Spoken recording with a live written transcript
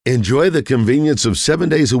Enjoy the convenience of 7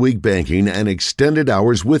 days a week banking and extended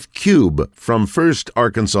hours with Cube from First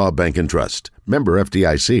Arkansas Bank and Trust. Member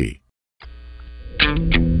FDIC.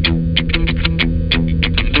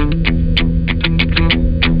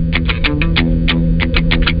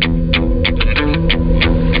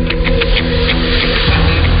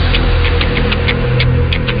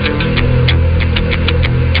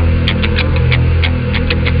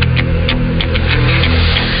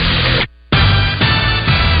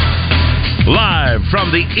 From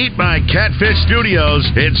the Eat My Catfish studios,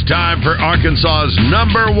 it's time for Arkansas's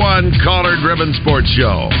 #1 caller-driven sports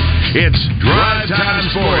show. It's Drive Time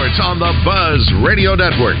Sports on the Buzz Radio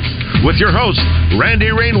Network with your hosts, Randy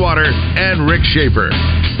Rainwater and Rick Shaeffer.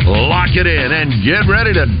 Lock it in and get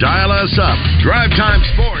ready to dial us up. Drive Time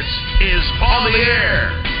Sports is on the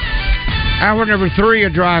air. Hour number 3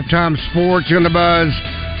 of Drive Time Sports on the Buzz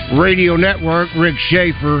Radio Network. Rick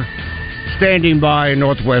Shaeffer standing by in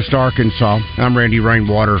Northwest Arkansas. I'm Randy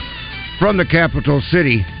Rainwater from the capital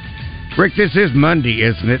city. Rick, this is Monday,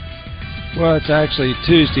 isn't it? Well, it's actually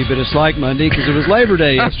Tuesday, but it's like Monday because it was Labor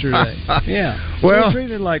Day yesterday. Yeah. Well, we're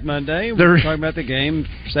treated like Monday. We're talking about the game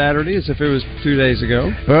Saturday as if it was 2 days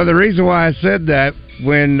ago. Well, the reason why I said that,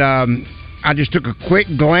 when I just took a quick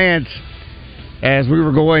glance as we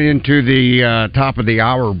were going into the top of the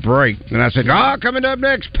hour break, and I said, coming up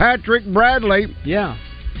next, Patrick Bradley. Yeah.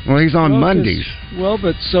 Well, he's on Mondays. Well,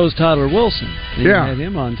 but so's Tyler Wilson. And you had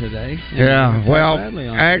him on today. Well,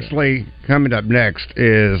 actually, coming up next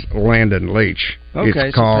is Landon Leach. Okay,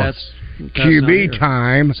 it's called that's QB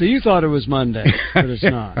Time. So you thought it was Monday, but it's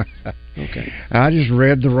not. Okay. I just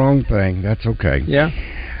read the wrong thing. That's okay. Yeah.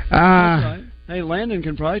 That's right. Hey, Landon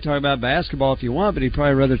can probably talk about basketball if you want, but he'd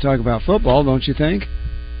probably rather talk about football, don't you think?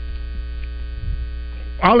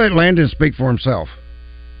 I'll let Landon speak for himself.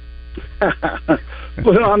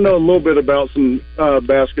 Well, I know a little bit about some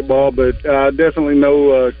basketball, but I definitely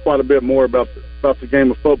know quite a bit more about the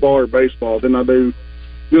game of football or baseball than I do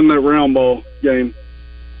doing that round ball game.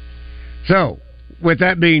 So, with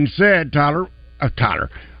that being said, Landon,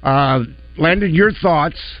 your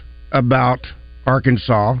thoughts about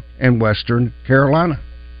Arkansas and Western Carolina?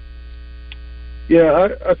 Yeah,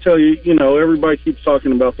 I tell you, everybody keeps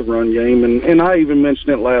talking about the run game, and I even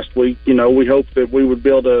mentioned it last week. We hoped that we would be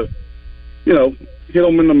able to, hit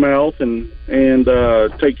them in the mouth and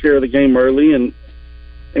take care of the game early, and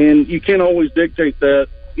you can't always dictate that,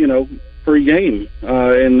 pre-game,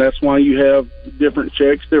 and that's why you have different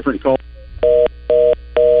checks, different calls.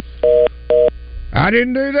 I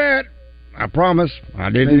didn't do that. I promise. I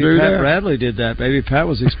didn't do that. Pat Bradley did that. Maybe Pat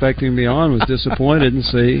was expecting to be on, was disappointed, and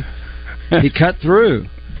see he cut through.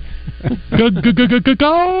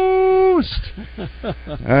 Ghost!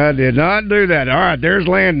 I did not do that. All right, there's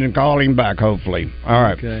Landon calling back, hopefully. All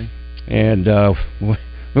right. Okay. And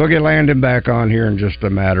we'll get Landon back on here in just a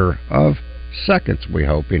matter of seconds, we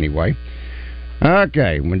hope, anyway.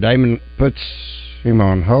 Okay, when Damon puts him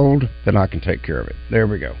on hold, then I can take care of it. There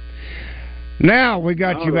we go. Now we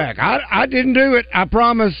got you back. I didn't do it, I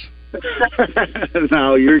promise.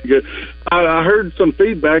 No, you're good. I heard some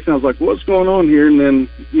feedback, and I was like, what's going on here? And then,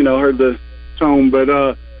 heard the tone. But,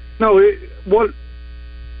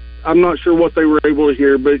 I'm not sure what they were able to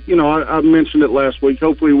hear. But, I mentioned it last week.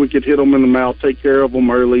 Hopefully we could hit them in the mouth, take care of them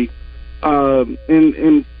early,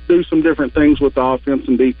 and do some different things with the offense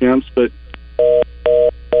and defense. But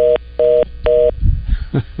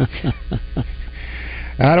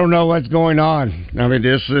I don't know what's going on. I mean,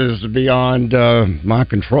 this is beyond my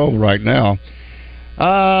control right now.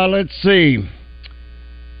 Let's see.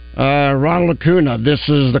 Ronald Acuna, this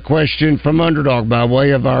is the question from Underdog by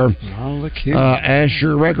way of our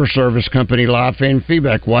Asher Record Service Company live fan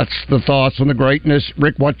feedback. What's the thoughts on the greatness?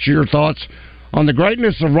 Rick, what's your thoughts on the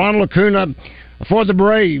greatness of Ronald Acuna for the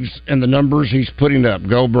Braves and the numbers he's putting up?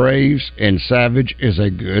 Go Braves, and Savage is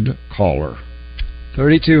a good caller.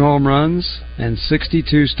 32 home runs and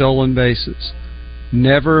 62 stolen bases.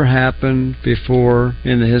 Never happened before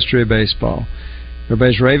in the history of baseball.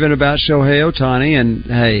 Everybody's raving about Shohei Ohtani, and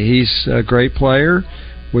hey, he's a great player.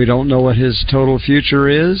 We don't know what his total future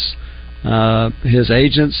is. His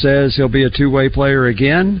agent says he'll be a two-way player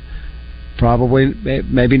again. Probably,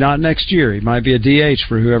 maybe not next year. He might be a DH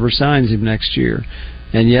for whoever signs him next year.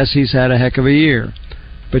 And yes, he's had a heck of a year.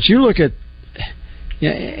 But you look at,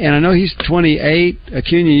 and I know he's 28.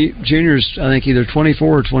 Acuna Jr.'s, I think, either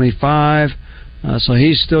 24 or 25. So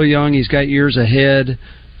he's still young. He's got years ahead.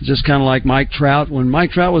 Just kind of like Mike Trout. When Mike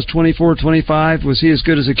Trout was 24, 25, was he as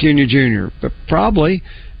good as Acuna Jr.? But probably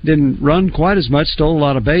didn't run quite as much, stole a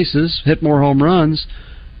lot of bases, hit more home runs.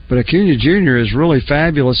 But Acuna Jr. is really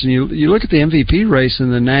fabulous. And you look at the MVP race in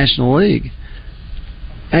the National League.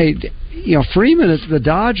 Hey, Freeman at the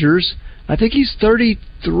Dodgers, I think he's 32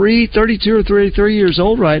 or 33 years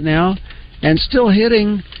old right now, and still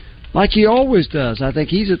hitting like he always does. I think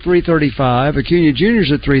he's at 335. Acuna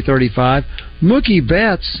Jr.'s at 335. Mookie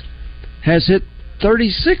Betts has hit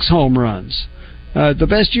 36 home runs, the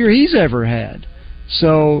best year he's ever had.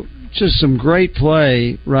 So just some great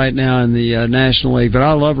play right now in the National League. But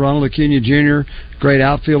I love Ronald Acuna Jr., great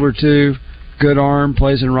outfielder too, good arm,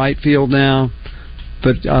 plays in right field now.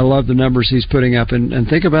 But I love the numbers he's putting up. And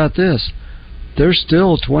think about this. There's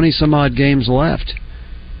still 20-some-odd games left.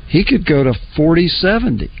 He could go to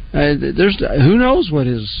 40-70. Who knows what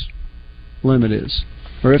his limit is,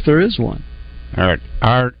 or if there is one. All right.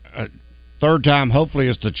 Our third time, hopefully,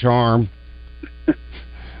 is the charm.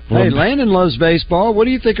 Hey, Landon loves baseball. What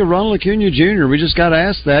do you think of Ronald Acuna Jr.? We just got to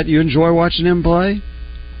ask that. You enjoy watching him play?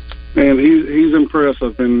 Man, he's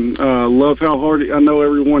impressive, and love how hard I know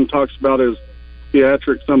everyone talks about his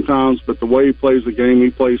theatrics sometimes, but the way he plays the game, he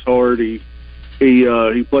plays hard. He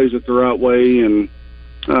plays it the right way, and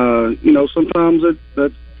sometimes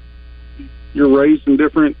that's you're raised in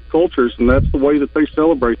different cultures, and that's the way that they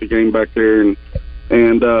celebrate the game back there. And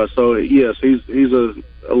so yes, he's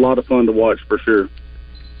a lot of fun to watch for sure.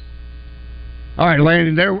 All right,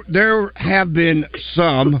 Landon. There have been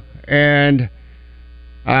some and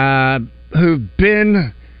who've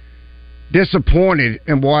been disappointed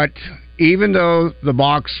in what. Even though the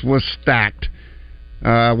box was stacked,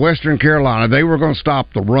 Western Carolina, they were going to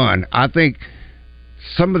stop the run. I think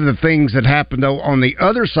some of the things that happened, though, on the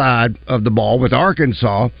other side of the ball with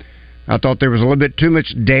Arkansas, I thought there was a little bit too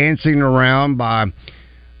much dancing around by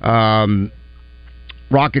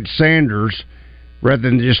Rocket Sanders rather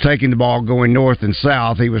than just taking the ball going north and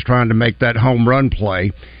south. He was trying to make that home run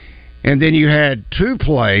play. And then you had two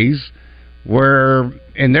plays where,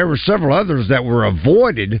 and there were several others that were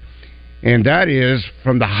avoided, and that is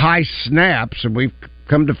from the high snaps, and we've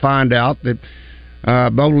come to find out that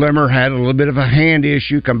Bo Limmer had a little bit of a hand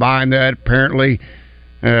issue. Combine that, apparently,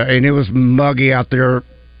 and it was muggy out there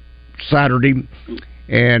Saturday,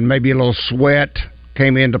 and maybe a little sweat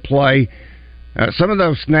came into play. Some of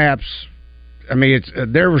those snaps, I mean,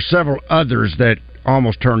 there were several others that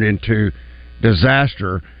almost turned into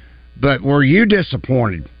disaster. But were you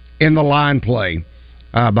disappointed in the line play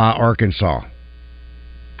by Arkansas?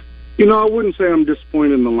 I wouldn't say I'm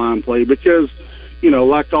disappointed in the line play because,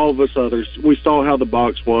 like all of us others, we saw how the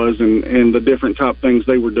box was and the different type things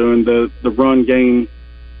they were doing, the run game,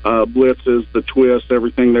 blitzes, the twist,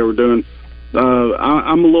 everything they were doing.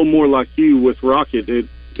 I'm a little more like you with Rocket.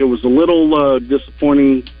 It was a little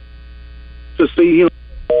disappointing to see him.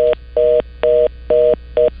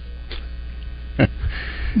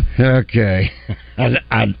 Okay.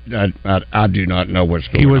 I do not know what's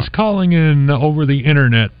going on. He was calling in over the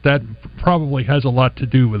internet. That probably has a lot to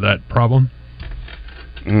do with that problem.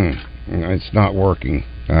 It's not working.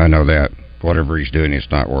 I know that. Whatever he's doing, it's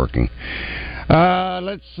not working.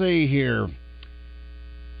 Let's see here.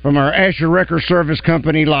 From our Asher Record Service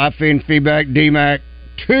Company, live feed feedback, DMAC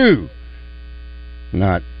 2.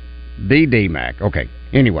 Not the DMAC. Okay.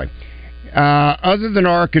 Anyway. Other than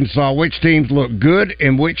Arkansas, which teams looked good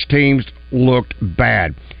and which teams looked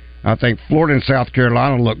bad? I think Florida and South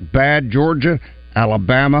Carolina looked bad. Georgia,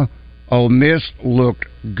 Alabama, Ole Miss looked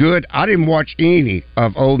good. I didn't watch any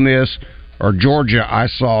of Ole Miss or Georgia. I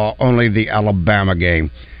saw only the Alabama game.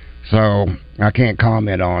 So I can't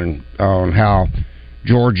comment on how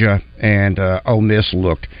Georgia and Ole Miss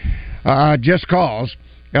looked. Just cause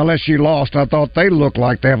LSU lost, I thought they looked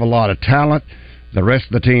like they have a lot of talent. The rest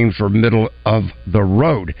of the teams were middle of the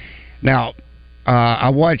road. Now, I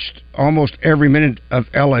watched almost every minute of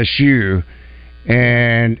LSU,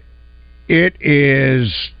 and it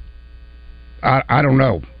is, I don't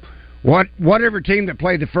know. Whatever team that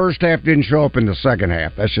played the first half didn't show up in the second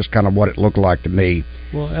half. That's just kind of what it looked like to me.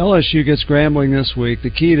 Well, LSU gets Grambling this week. The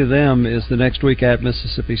key to them is the next week at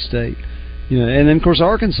Mississippi State. And then, of course,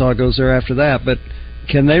 Arkansas goes there after that. But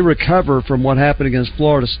can they recover from what happened against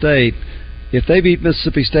Florida State? If they beat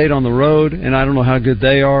Mississippi State on the road, and I don't know how good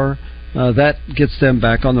they are, that gets them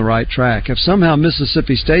back on the right track. If somehow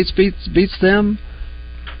Mississippi State beats them,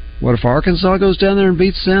 what if Arkansas goes down there and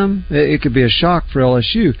beats them? It could be a shock for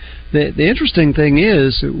LSU. The interesting thing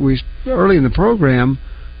is, early in the program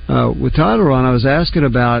with Tyler on, I was asking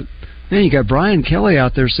about, man, you got Brian Kelly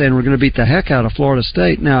out there saying we're going to beat the heck out of Florida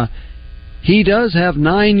State. Now, he does have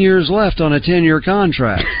 9 years left on a 10-year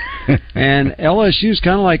contract. And LSU's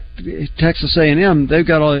kind of like Texas A&M. They've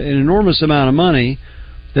got an enormous amount of money.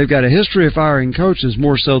 They've got a history of firing coaches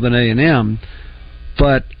more so than A&M.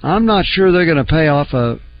 But I'm not sure they're going to pay off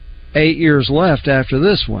 8 years left after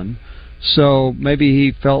this one. So maybe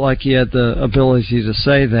he felt like he had the ability to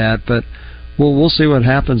say that, but we'll see what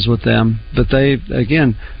happens with them. But they,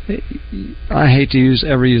 again, I hate to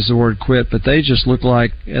ever use the word quit, but they just look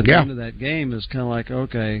like at the end of that game is kind of like,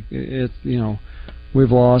 okay,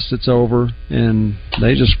 we've lost, it's over, and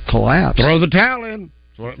they just collapsed. Throw the towel in.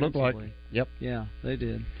 That's what it looked like. Yep. Yeah, they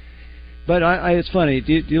did. But it's funny.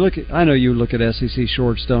 Do you look at? I know you look at SEC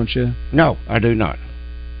shorts, don't you? No, I do not.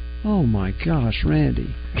 Oh my gosh,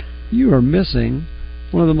 Randy, you are missing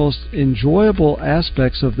one of the most enjoyable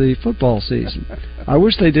aspects of the football season. I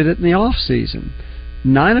wish they did it in the off season.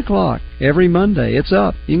 9:00 every Monday. It's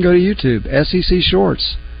up. You can go to YouTube. SEC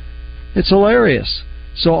shorts. It's hilarious.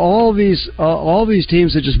 So all these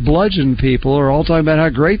teams that just bludgeon people are all talking about how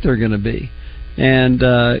great they're going to be, and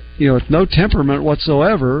with no temperament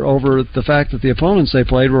whatsoever over the fact that the opponents they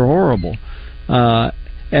played were horrible.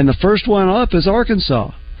 And the first one up is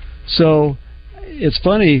Arkansas. So it's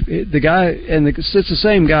funny, the guy, it's the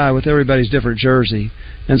same guy with everybody's different jersey.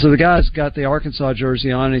 And so the guy's got the Arkansas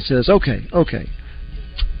jersey on, and he says, okay,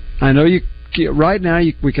 I know right now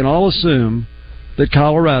we can all assume that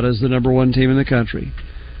Colorado is the number one team in the country.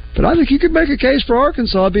 But I think you could make a case for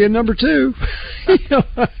Arkansas being number 2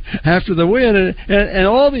 after the win. And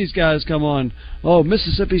all these guys come on,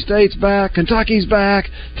 Mississippi State's back, Kentucky's back,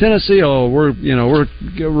 Tennessee, we're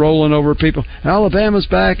rolling over people. Alabama's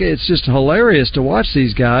back. It's just hilarious to watch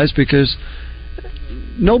these guys because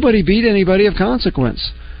nobody beat anybody of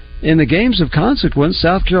consequence. In the games of consequence,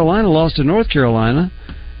 South Carolina lost to North Carolina,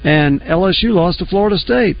 and LSU lost to Florida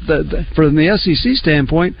State. From the SEC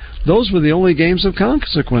standpoint, those were the only games of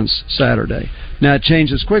consequence Saturday. Now it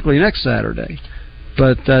changes quickly next Saturday,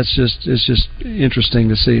 but it's just interesting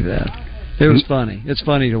to see that. It was funny. It's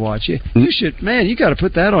funny to watch. You should, man. You got to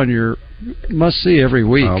put that on your must see every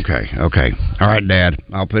week. Okay. All right, Dad.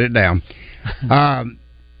 I'll put it down. I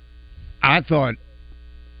thought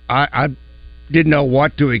I didn't know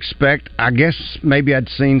what to expect. I guess maybe I'd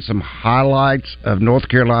seen some highlights of North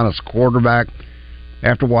Carolina's quarterback.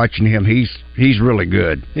 After watching him, he's really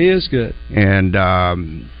good. He is good. And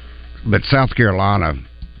but South Carolina,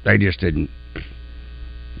 they just didn't.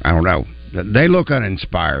 I don't know. They look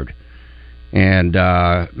uninspired. And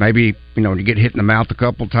maybe you get hit in the mouth a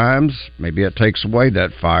couple times. Maybe it takes away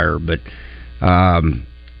that fire. But I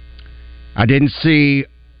didn't see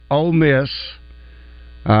Ole Miss.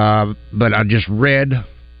 But I just read,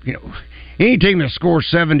 any team that scores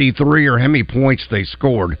 73 or how many points they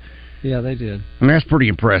scored. Yeah, they did. I mean, that's pretty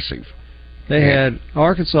impressive. They had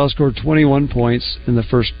Arkansas scored 21 points in the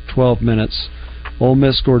first 12 minutes. Ole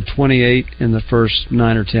Miss scored 28 in the first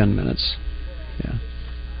 9 or 10 minutes. Yeah.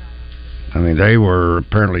 I mean, they were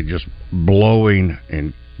apparently just blowing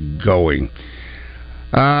and going.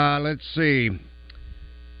 Let's see.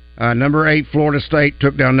 Number 8, Florida State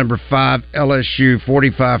took down number 5, LSU,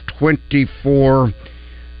 45-24.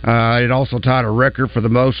 It also tied a record for the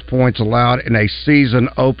most points allowed in a season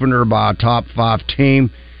opener by a top 5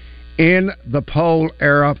 team in the poll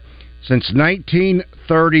era since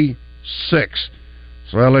 1936.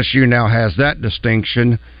 So LSU now has that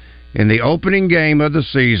distinction. In the opening game of the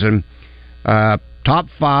season, top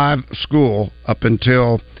 5 school up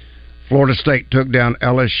until Florida State took down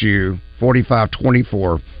LSU,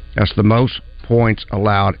 45-24. That's the most points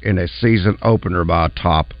allowed in a season opener by a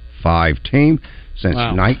top 5 team since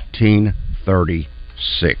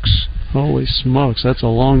 1936. Holy smokes, that's a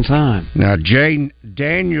long time. Now, Jaden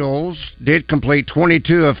Daniels did complete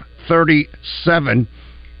 22 of 37,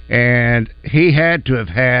 and he had to have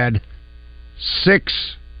had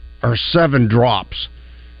 6 or 7 drops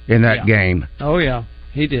in that game. Oh, yeah,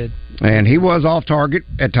 he did. And he was off target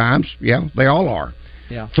at times. Yeah, they all are.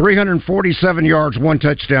 Yeah. 347 yards, 1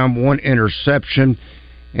 touchdown, 1 interception,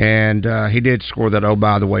 and he did score that,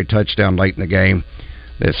 by the way, touchdown late in the game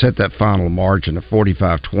that set that final margin of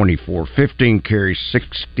 45-24, 15 carries,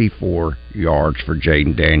 64 yards for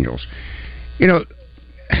Jaden Daniels.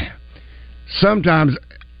 Sometimes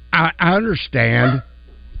I understand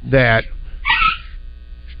that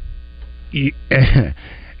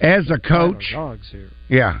as a coach... Dogs here.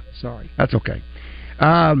 Yeah. Sorry. That's okay.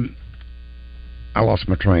 I lost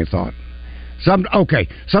my train of thought.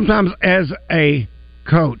 Sometimes as a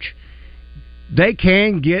coach, they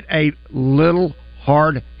can get a little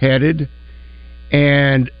hard-headed,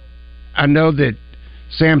 and I know that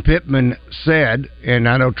Sam Pittman said, and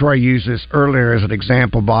I know Troy used this earlier as an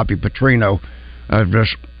example, Bobby Petrino, they're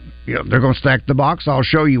going to stack the box. I'll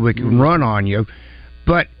show you we can run on you.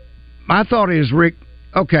 But my thought is, Rick,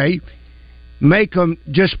 okay, make them,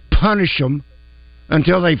 just punish them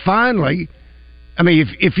until they finally... I mean,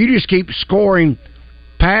 if you just keep scoring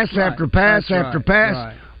pass after pass after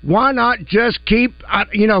pass, why not just keep,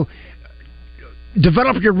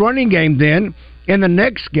 develop your running game then in the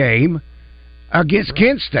next game against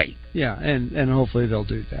Kent State? Yeah, and hopefully they'll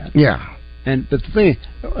do that. Yeah. But the thing,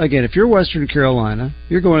 again, if you're Western Carolina,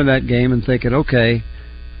 you're going to that game and thinking, okay,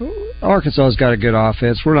 Arkansas's got a good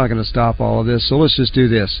offense. We're not going to stop all of this, so let's just do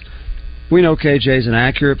this. We know KJ's an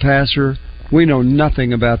accurate passer. We know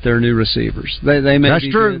nothing about their new receivers. They may That's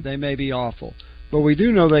be true. Good, they may be awful, but we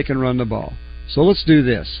do know they can run the ball. So let's do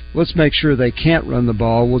this. Let's make sure they can't run the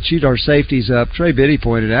ball. We'll cheat our safeties up. Trey Biddy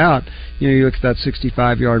pointed out, you look at that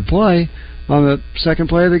 65-yard play on the second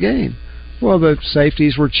play of the game. Well, the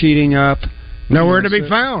safeties were cheating up. Nowhere to be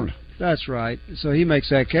found. That's right. So he makes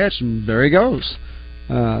that catch, and there he goes.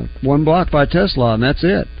 One block by Tesla, and that's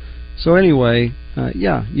it. So anyway,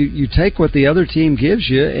 you take what the other team gives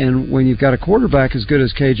you, and when you've got a quarterback as good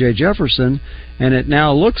as KJ Jefferson, and it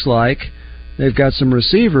now looks like they've got some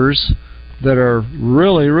receivers that are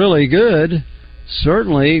really, really good,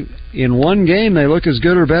 certainly in one game they look as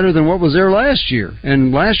good or better than what was there last year.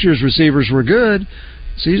 And last year's receivers were good,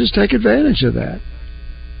 so you just take advantage of that.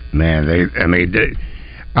 Man,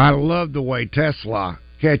 I love the way Tesla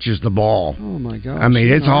catches the ball. Oh my gosh! I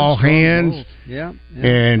mean, it's all hands. Yeah.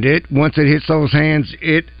 And once it hits those hands,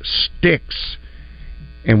 it sticks.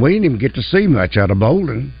 And we didn't even get to see much out of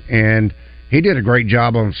Bolden, and he did a great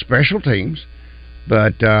job on special teams.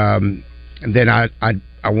 But and then I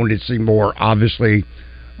wanted to see more, obviously,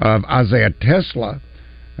 of Isaiah Tesla.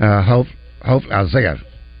 Isaiah.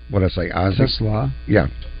 What did I say? Isaiah Tesla. Yeah.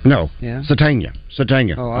 No. Yeah. Satania.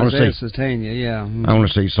 Oh, Isaiah Satania. Yeah. Mm-hmm. I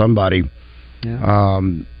want to see somebody. Yeah.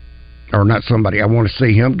 Or not somebody. I want to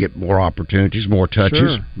see him get more opportunities, more touches.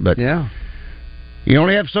 Sure. But yeah, you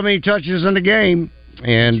only have so many touches in the game,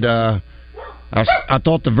 and I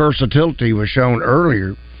thought the versatility was shown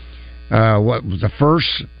earlier. What was the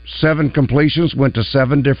first 7 completions went to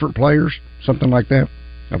 7 different players, something like that?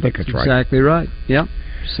 I think that's right. Exactly right. Yep.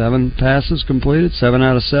 7 passes completed, 7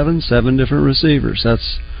 out of 7, 7 different receivers.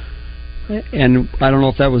 And I don't know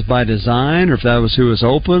if that was by design or if that was who was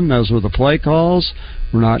open. Those were the play calls.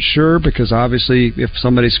 We're not sure because obviously if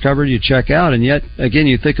somebody's covered, you check out. And yet, again,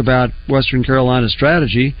 you think about Western Carolina's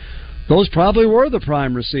strategy, those probably were the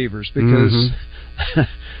prime receivers because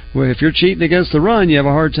well, if you're cheating against the run, you have a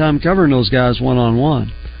hard time covering those guys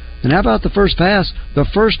one-on-one. And how about the first pass? The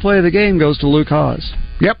first play of the game goes to Luke Haas.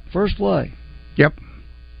 Yep. First play. Yep.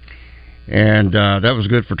 And that was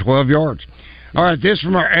good for 12 yards. All right, this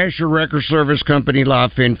from our Asher Record Service Company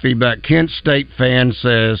live fan feedback. Kent State fan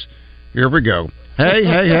says, here we go.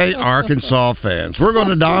 Hey, Arkansas fans. We're going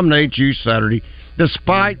to dominate you Saturday,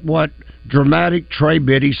 despite what dramatic Trey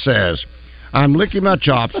Biddy says. I'm licking my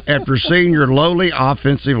chops after seeing your lowly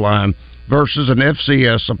offensive line versus an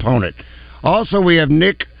FCS opponent. Also, we have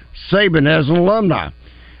Nick Saban as an alumni.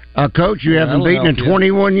 A coach you haven't beaten in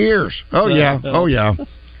 21 years. Oh, yeah.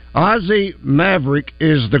 Ozzie Maverick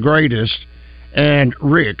is the greatest, and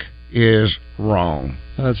Rick is wrong.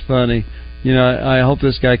 That's funny. I hope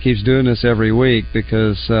this guy keeps doing this every week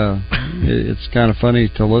because it's kind of funny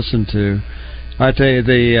to listen to. I tell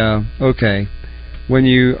you, when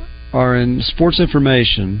you are in sports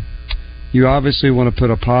information, you obviously want to put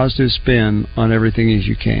a positive spin on everything as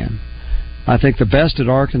you can. I think the best at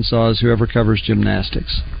Arkansas is whoever covers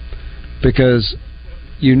gymnastics because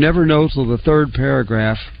you never know till the third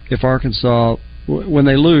paragraph if Arkansas, when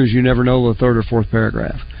they lose, you never know the third or fourth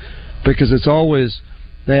paragraph because it's always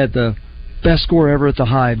they had the best score ever at the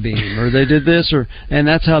high beam, or they did this, and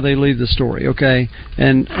that's how they leave the story, okay?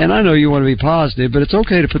 And I know you want to be positive, but it's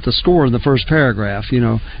okay to put the score in the first paragraph,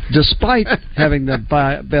 Despite having the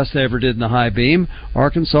best they ever did in the high beam,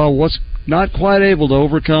 Arkansas was not quite able to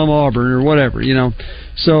overcome Auburn or whatever,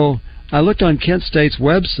 So I looked on Kent State's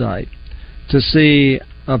website to see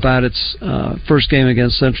about its first game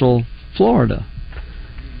against Central Florida.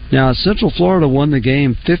 Now, Central Florida won the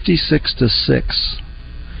game 56-6.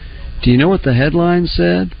 Do you know what the headline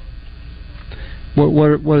said?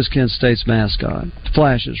 What is Kent State's mascot?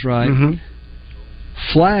 Flashes, right? Mm-hmm.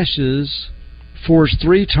 Flashes forced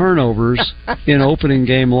 3 turnovers in opening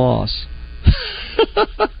game loss.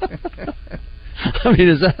 I mean,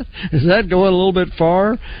 is that going a little bit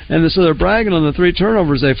far? And so they're bragging on the 3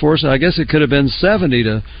 turnovers they forced. I guess it could have been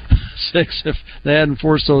 70-6 if they hadn't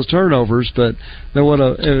forced those turnovers. But it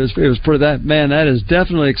was pretty. That is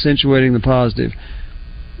definitely accentuating the positive.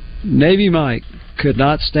 Navy Mike could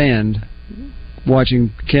not stand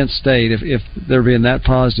watching Kent State if they're being that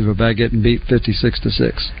positive about getting beat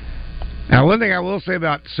 56-6. Now, one thing I will say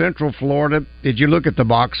about Central Florida, did you look at the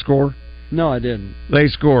box score? No, I didn't. They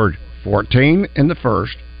scored 14 in the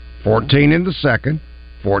first, 14 in the second,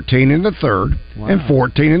 14 in the third, and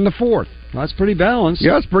 14 in the fourth. Well, that's pretty balanced.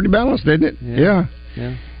 Yeah, it's pretty balanced, isn't it? Yeah.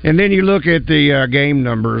 And then you look at the game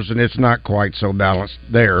numbers, and it's not quite so balanced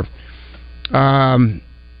there.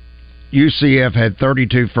 UCF had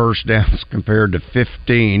 32 first downs compared to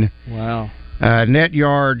 15. Wow. Net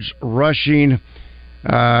yards rushing,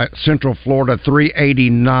 Central Florida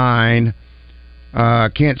 389,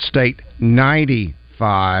 Kent State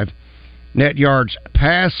 95. Net yards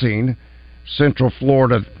passing, Central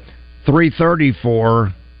Florida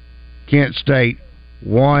 334, Kent State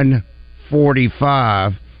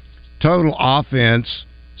 145. Total offense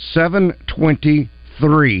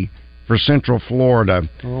 723 for Central Florida.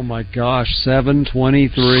 Oh my gosh,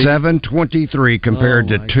 723. 723 compared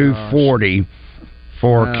to 240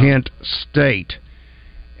 for Kent State.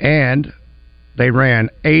 And they ran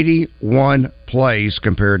 81 plays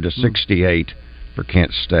compared to 68 for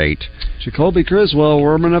Kent State. Jacoby Criswell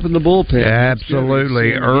warming up in the bullpen.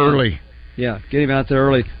 Absolutely, early. Yeah, get him out there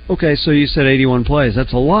early. Okay, so you said 81 plays.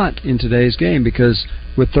 That's a lot in today's game because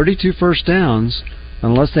with 32 first downs,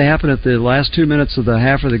 unless they happen at the last 2 minutes of the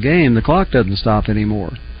half of the game, the clock doesn't stop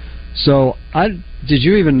anymore. So, did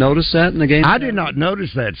you even notice that in the game? I did not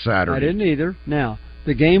notice that Saturday. I didn't either. Now,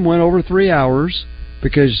 the game went over 3 hours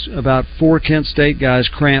because about 4 Kent State guys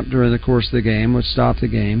cramped during the course of the game, which stopped the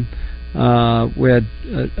game. We had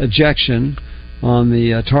ejection on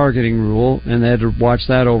the targeting rule, and they had to watch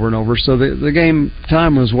that over and over. So the game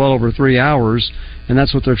time was well over 3 hours, and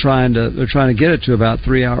that's what they're trying to get it to, about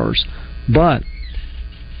 3 hours. But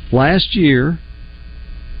last year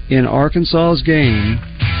in Arkansas's game,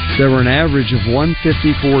 there were an average of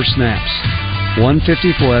 154 snaps.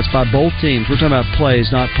 154. That's by both teams. We're talking about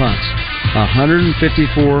plays, not punts.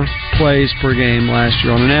 154 plays per game last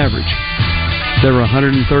year on an average. There were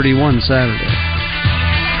 131 Saturday.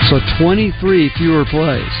 So 23 fewer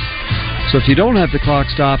plays. So if you don't have the clock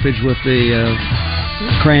stoppage with the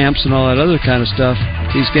cramps and all that other kind of stuff,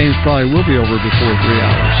 these games probably will be over before 3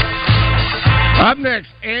 hours. Up next,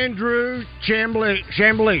 Andrew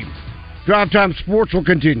Chambly. Drive Time Sports will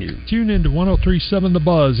continue. Tune in to 103.7 The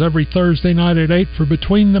Buzz every Thursday night at 8 for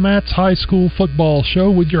Between the Mats High School Football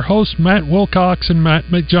Show with your hosts Matt Wilcox and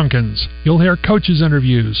Matt McJunkins. You'll hear coaches'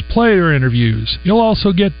 interviews, player interviews. You'll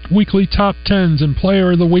also get weekly top 10s and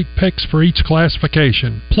player of the week picks for each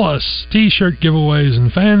classification. Plus, t-shirt giveaways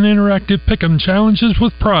and fan interactive pick'em challenges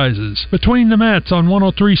with prizes. Between the Mats on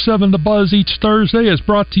 103.7 The Buzz each Thursday is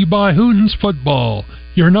brought to you by Hootens Football,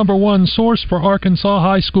 your number one source for Arkansas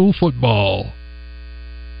high school football.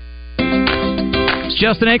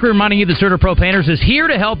 Justin Aker reminding you that Serta Pro Painters is here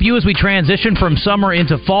to help you as we transition from summer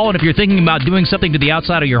into fall. And if you're thinking about doing something to the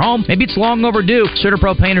outside of your home, maybe it's long overdue, Serta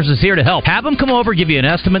Pro Painters is here to help. Have them come over, give you an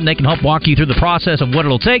estimate, and they can help walk you through the process of what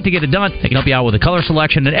it'll take to get it done. They can help you out with the color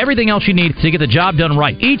selection and everything else you need to get the job done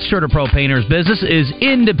right. Each Serta Pro Painters business is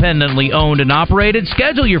independently owned and operated.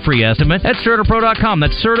 Schedule your free estimate at CertaPro.com.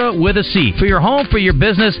 That's Serta with a C. For your home, for your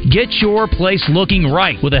business, get your place looking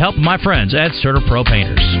right with the help of my friends at Serta Pro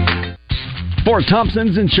Painters. Fort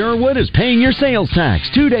Thompson's in Sherwood is paying your sales tax.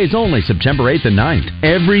 2 days only, September 8th and 9th.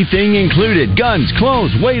 Everything included. Guns,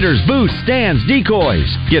 clothes, waiters, booths, stands, decoys.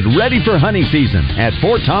 Get ready for hunting season at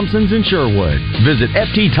Fort Thompson's in Sherwood. Visit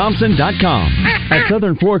ftthompson.com. At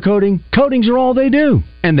Southern Floor Coating, coatings are all they do.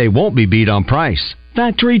 And they won't be beat on price.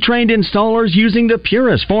 Factory-trained installers using the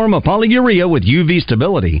purest form of polyurea with UV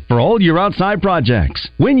stability for all your outside projects.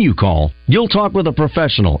 When you call, you'll talk with a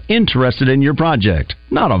professional interested in your project,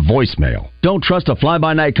 not a voicemail. Don't trust a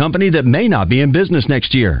fly-by-night company that may not be in business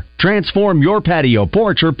next year. Transform your patio,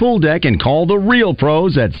 porch, or pool deck and call the real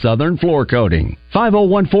pros at Southern Floor Coating.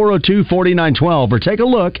 501-402-4912 or take a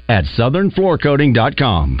look at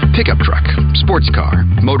southernfloorcoating.com. Pickup truck, sports car,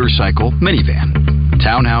 motorcycle, minivan,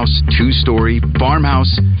 townhouse, two-story,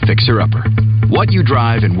 farmhouse, fixer-upper. What you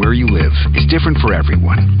drive and where you live is different for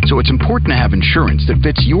everyone, so it's important to have insurance that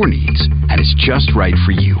fits your needs and is just right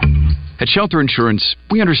for you. At Shelter Insurance,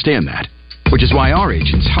 we understand that, which is why our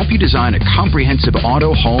agents help you design a comprehensive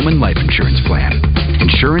auto, home, and life insurance plan.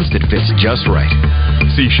 Insurance that fits just right.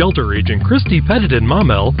 See Shelter Agent Christy Pettit in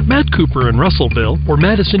Maumelle, Matt Cooper in Russellville, or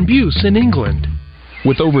Madison Buse in England.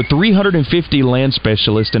 With over 350 land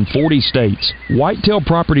specialists in 40 states, Whitetail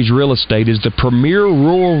Properties Real Estate is the premier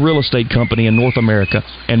rural real estate company in North America.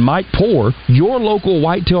 And Mike Poore, your local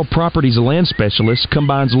Whitetail Properties land specialist,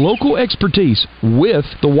 combines local expertise with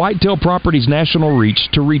the Whitetail Properties national reach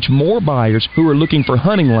to reach more buyers who are looking for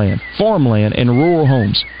hunting land, farmland, and rural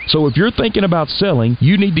homes. So if you're thinking about selling,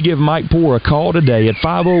 you need to give Mike Poore a call today at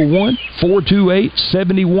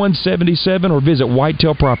 501-428-7177 or visit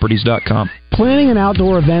whitetailproperties.com. Planning an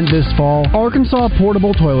outdoor event this fall, Arkansas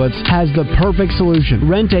Portable Toilets has the perfect solution.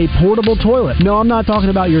 Rent a portable toilet. No, I'm not talking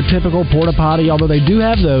about your typical porta potty, although they do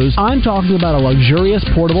have those. I'm talking about a luxurious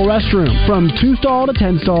portable restroom. From 2-stall to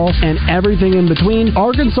 10-stall and everything in between,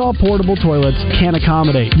 Arkansas Portable Toilets can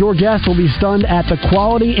accommodate. Your guests will be stunned at the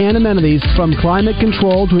quality and amenities, from climate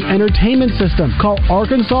control to an entertainment system. Call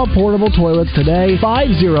Arkansas Portable Toilets today,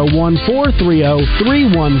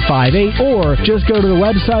 501-430-3158, or just go to the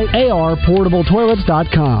website arportabletoilets.com.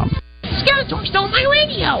 Skeletor stole my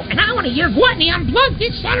radio, and I want to hear Gluttony Unplugged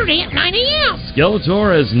this Saturday at 9 a.m.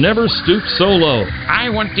 Skeletor has never stooped so low. I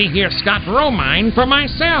want to hear Scott Romine for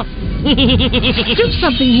myself. Do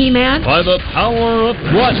something, He-Man. By the power of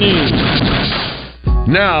Gluttony.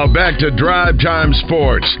 Now back to Drive Time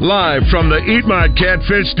Sports, live from the Eat My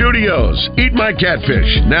Catfish studios. Eat My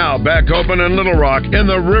Catfish, now back open in Little Rock in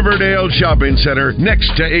the Riverdale Shopping Center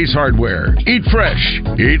next to Ace Hardware. Eat fresh,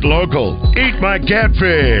 eat local, Eat My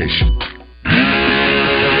Catfish.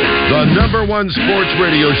 The #1 sports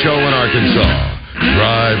radio show in Arkansas.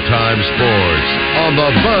 Drive Time Sports on the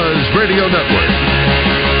Buzz Radio Network.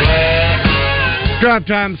 Drive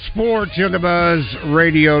Time Sports on the Buzz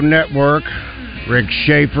Radio Network. Rick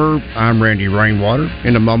Shaeffer, I'm Randy Rainwater.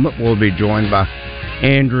 In a moment, we'll be joined by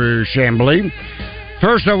Andrew Chambly.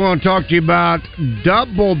 First, I want to talk to you about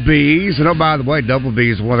Double B's. And, oh, by the way, Double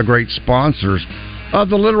B's is one of the great sponsors of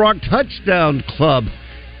the Little Rock Touchdown Club,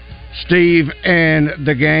 Steve and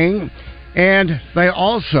the gang. And they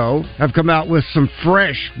also have come out with some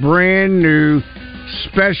fresh, brand new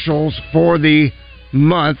specials for the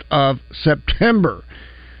month of September.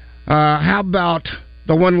 How about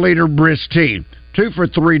the 1-liter Briss tea, 2 for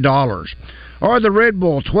 $3, or the Red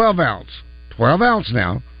Bull 12-ounce, 12-ounce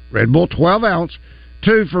now, Red Bull 12-ounce,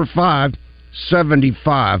 2 for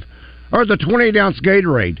 $5.75, or the 28-ounce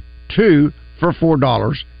Gatorade, 2 for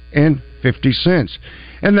 $4.50.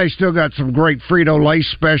 And they still got some great Frito-Lay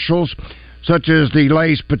specials, such as the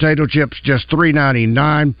Lay's potato chips, just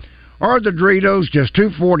 $3.99, or the Doritos, just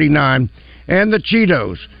 $2.49, and the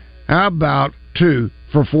Cheetos, how about 2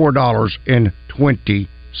 for $4.20.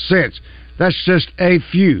 That's just a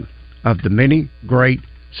few of the many great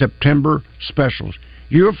September specials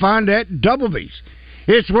you'll find at Double B's.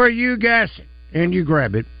 It's where you gas it, and you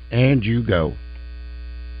grab it, and you go.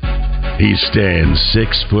 He stands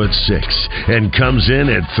 6'6" and comes in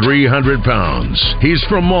at 300 pounds. He's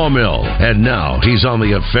from Maumelle, and now he's on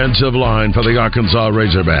the offensive line for the Arkansas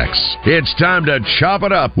Razorbacks. It's time to chop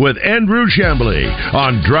it up with Andrew Chambly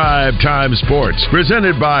on Drive Time Sports,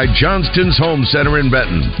 presented by Johnston's Home Center in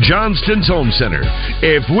Benton. Johnston's Home Center.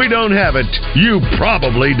 If we don't have it, you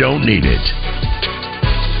probably don't need it.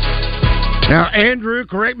 Now, Andrew,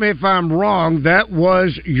 correct me if I'm wrong, that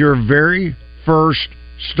was your very first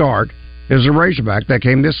start as a Razorback. That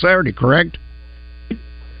came this Saturday, correct?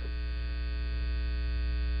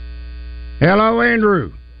 Hello,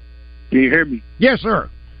 Andrew. Can you hear me? Yes,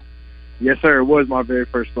 sir. Yes, sir. It was my very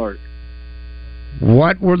first start.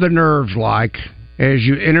 What were the nerves like as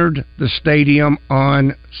you entered the stadium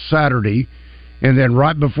on Saturday, and then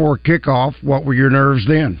right before kickoff, what were your nerves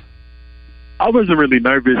then? I wasn't really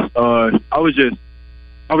nervous. I was just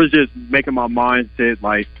making my mindset,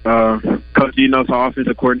 like, Coach Geno's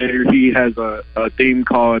offensive coordinator, he has a theme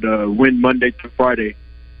called Win Monday to Friday.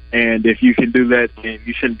 And if you can do that, then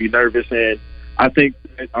you shouldn't be nervous. And I think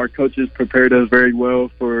that our coaches prepared us very well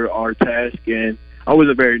for our task. And I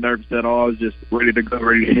wasn't very nervous at all. I was just ready to go,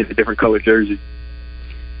 ready to hit a different color jersey.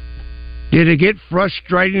 Did it get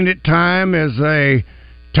frustrating at time as a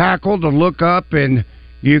tackle to look up and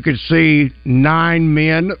you could see 9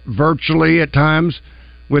 men virtually at times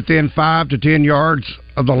within 5 to 10 yards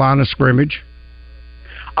of the line of scrimmage?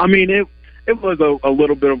 I mean, it was a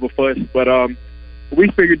little bit of a fuss, but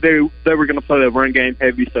we figured they were going to play the run game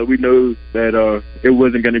heavy, so we knew that it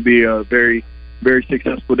wasn't going to be a very, very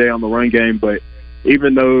successful day on the run game. But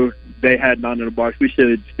even though they had 9 in the box, we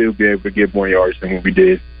should still be able to get more yards than what we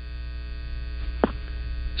did.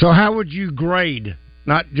 So how would you grade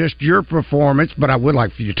not just your performance, but I would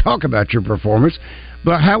like for you to talk about your performance,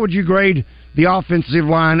 but how would you grade the offensive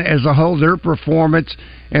line as a whole, their performance,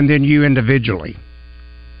 and then you individually?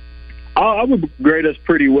 I would grade us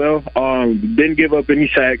pretty well. Didn't give up any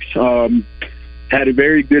sacks. Had a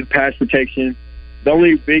very good pass protection. The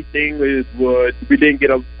only big thing is we didn't get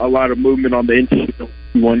a lot of movement on the inside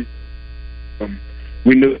one.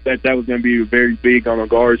 We knew that was going to be very big on our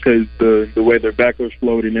guards because the way their back was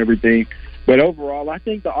flowed and everything. But overall, I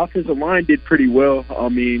think the offensive line did pretty well. I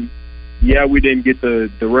mean, yeah, we didn't get the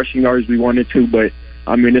rushing yards we wanted to, but,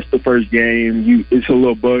 I mean, it's the first game. It's a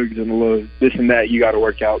little bugs and a little this and that you got to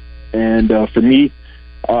work out. And for me,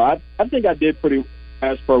 I think I did pretty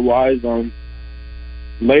pass pro wise,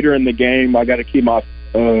 later in the game, I got to keep my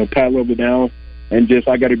pad level down, and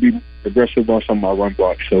I got to be aggressive on some of my run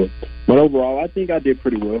blocks. So, but overall, I think I did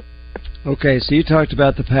pretty well. Okay, so you talked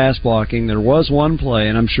about the pass blocking. There was one play,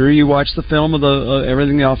 and I'm sure you watched the film of the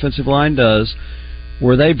everything the offensive line does,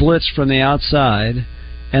 where they blitzed from the outside,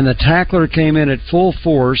 and the tackler came in at full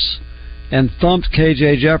force and thumped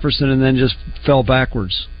KJ Jefferson and then just fell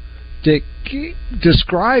backwards.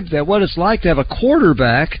 Describe that, what it's like to have a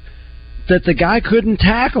quarterback that the guy couldn't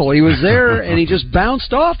tackle. He was there, and he just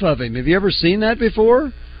bounced off of him. Have you ever seen that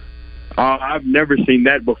before? I've never seen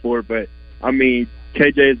that before, but, I mean,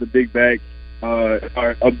 KJ is a big back,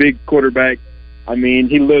 a big quarterback. I mean,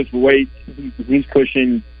 he lifts weights. He's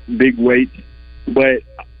pushing big weights. But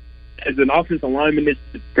as an offensive lineman,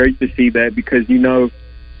 it's great to see that because, you know,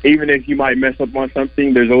 even if you might mess up on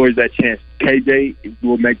something, there's always that chance KJ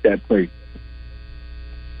will make that play.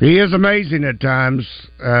 He is amazing at times,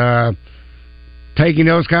 taking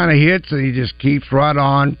those kind of hits, and he just keeps right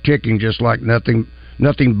on ticking, just like nothing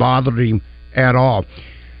bothered him at all.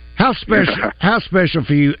 How special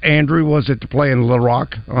for you, Andrew, was it to play in Little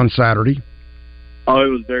Rock on Saturday? Oh, it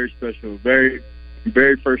was very special. Very,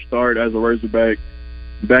 very first start as a Razorback,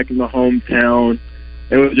 back in the hometown.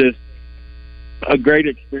 It was just a great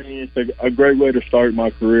experience, a great way to start my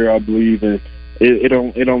career, I believe, and it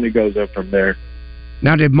only goes up from there.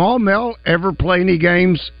 Now, did Maumelle ever play any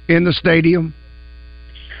games in the stadium?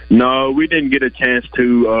 No, we didn't get a chance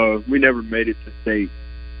to. We never made it to state.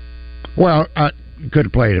 Well, you could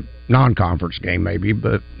have played a non-conference game maybe,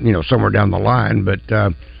 but, you know, somewhere down the line. But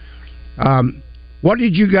what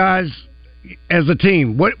did you guys, as a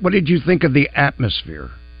team, what did you think of the atmosphere?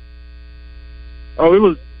 Oh,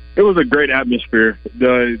 it was a great atmosphere.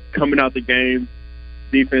 Coming out the game,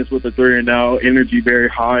 defense with a 3-and-out, energy very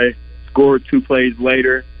high, scored 2 plays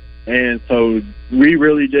later, and so we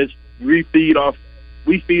really just feed off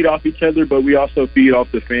each other, but we also feed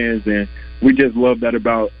off the fans, and I just love that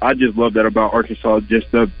about Arkansas,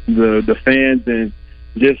 just the fans and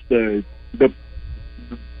just the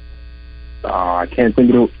I can't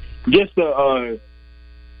think of it. Just the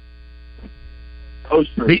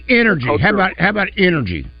culture. The energy. How about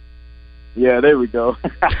energy? Yeah, there we go.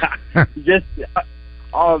 Just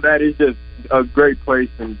all of that is just a great place,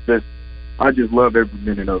 and I just love every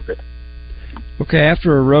minute of it. Okay,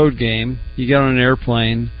 after a road game, you get on an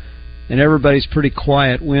airplane, and everybody's pretty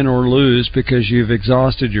quiet, win or lose, because you've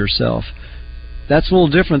exhausted yourself. That's a little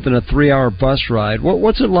different than a 3-hour bus ride.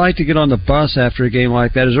 What's it like to get on the bus after a game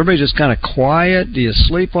like that? Is everybody just kind of quiet? Do you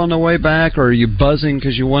sleep on the way back, or are you buzzing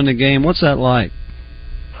because you won the game? What's that like?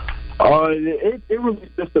 It really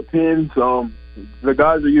just depends. The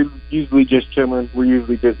guys are usually just chilling. We're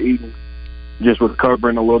usually just eating, just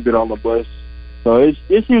recovering a little bit on the bus. So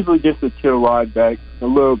it's usually just a chill ride back, a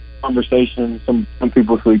little conversation. Some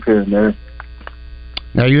people sleep here and there.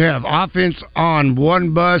 Now you have offense on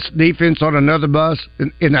one bus, defense on another bus.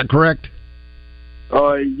 Isn't that correct?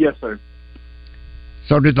 Yes, sir.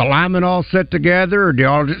 So did the linemen all sit together, or do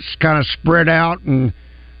y'all just kind of spread out? And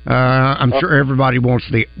I'm sure everybody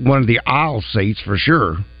wants one of the aisle seats for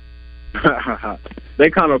sure. They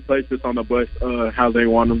kind of place us on the bus how they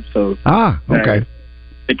want them. So okay.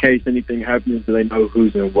 In case anything happens, they know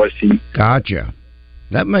who's in what seat. Gotcha.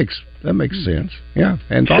 That makes sense. Yeah,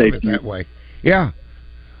 and thought of it that way. Yeah.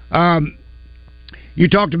 You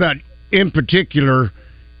talked about, in particular,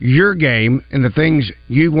 your game and the things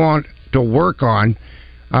you want to work on.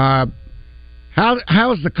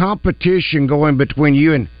 How's the competition going between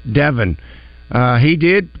you and Devin? He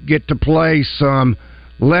did get to play some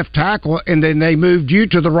left tackle, and then they moved you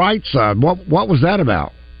to the right side. What was that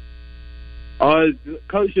about?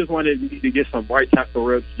 Coach just wanted me to get some right tackle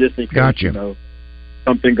reps just in case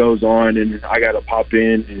something goes on and I got to pop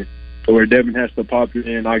in, or Devin has to pop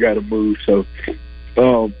in, I got to move. So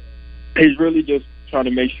he's really just trying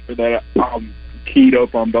to make sure that I'm keyed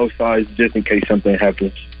up on both sides just in case something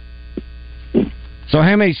happens. So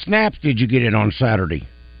how many snaps did you get in on Saturday?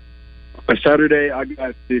 On Saturday, I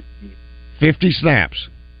got 50. 50 snaps.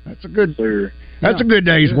 That's a good. Sir. That's a good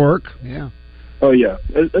day's work. Yeah. Oh yeah,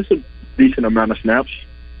 that's a decent amount of snaps.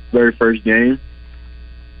 Very first game.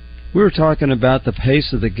 We were talking about the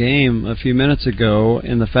pace of the game a few minutes ago,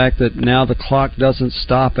 and the fact that now the clock doesn't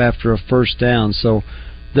stop after a first down. So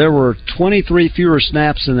there were 23 fewer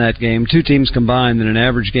snaps in that game, 2 teams combined, than an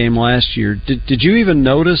average game last year. Did you even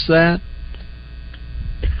notice that?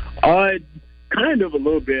 Kind of a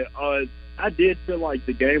little bit. I did feel like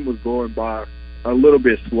the game was going by a little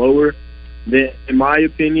bit slower than, in my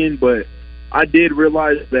opinion, but I did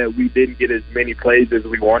realize that we didn't get as many plays as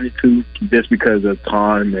we wanted to just because of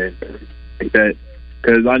time and like that.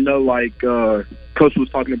 Because I know, like, Coach was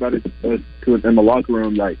talking about it in the locker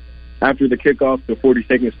room, like, after the kickoff, the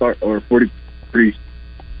 40-second start, or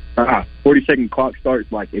 40-second clock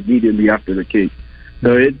starts, like, immediately after the kick.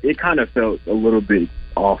 So it kind of felt a little bit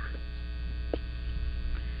off.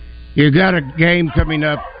 You got a game coming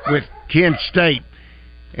up with Kent State,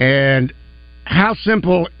 and how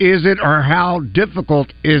simple is it, or how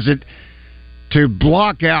difficult is it to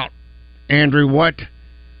block out, Andrew, what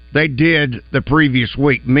they did the previous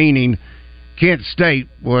week, meaning Kent State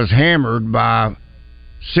was hammered by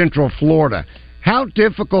Central Florida. How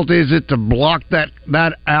difficult is it to block that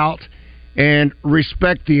out and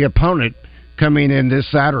respect the opponent coming in this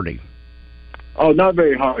Saturday? Oh, not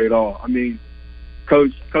very hard at all. I mean,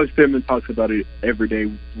 Coach Pittman talks about it every day.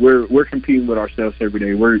 We're competing with ourselves every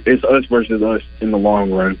day. It's us versus us in the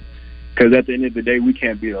long run. Because at the end of the day, we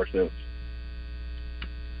can't beat ourselves.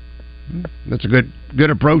 That's a good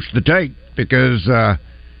approach to take, because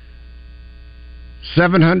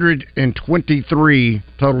 723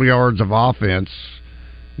 total yards of offense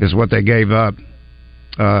is what they gave up,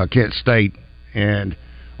 Kent State, and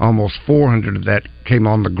almost 400 of that came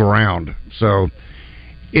on the ground. So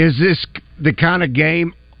is this the kind of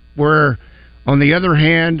game where, on the other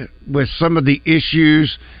hand, with some of the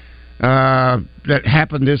issues that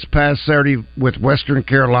happened this past Saturday with Western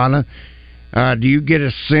Carolina, do you get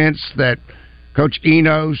a sense that Coach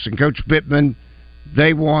Enos and Coach Pittman,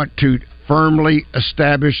 they want to firmly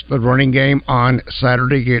establish the running game on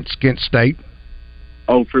Saturday against Kent State?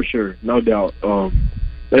 Oh, for sure. No doubt.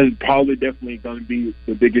 That's probably definitely going to be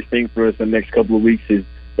the biggest thing for us the next couple of weeks, is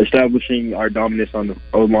establishing our dominance on the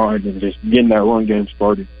O-line and just getting that run game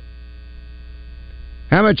started.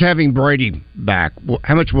 How much having Brady back,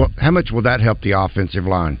 how much will that help the offensive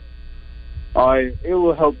line? It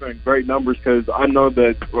will help in great numbers, because I know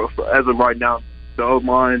that as of right now, the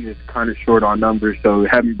O-line is kind of short on numbers, so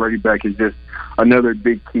having Brady back is just another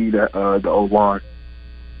big key to the O-line.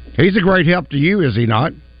 He's a great help to you, is he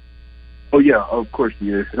not? Oh, yeah, of course he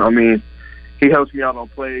is. I mean, he helps me out on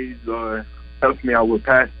plays, helps me out with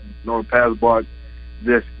pass block,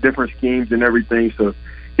 just different schemes and everything. So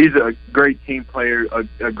he's a great team player,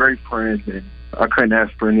 a great friend, and I couldn't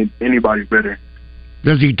ask for anybody better.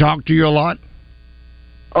 Does he talk to you a lot?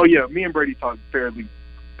 Oh yeah, me and Brady talk fairly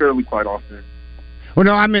quite often. Well,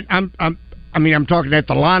 no, I'm talking at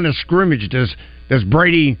the line of scrimmage. Does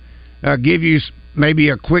Brady give you maybe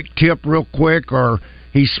a quick tip, real quick, or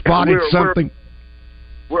he spotted something?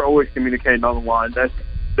 We're always communicating on the line.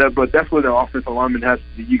 But that's what the offensive lineman has to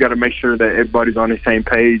do. You got to make sure that everybody's on the same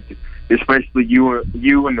page, especially you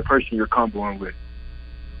and the person you're comboing with.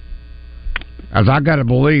 As I got to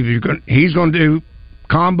believe, he's going to do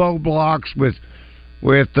combo blocks with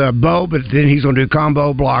Bo, but then he's going to do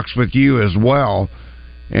combo blocks with you as well.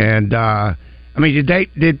 And I mean,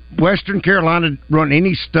 did Western Carolina run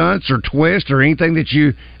any stunts or twists or anything that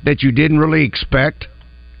you didn't really expect?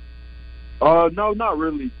 No, not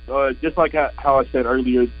really. Just like how I said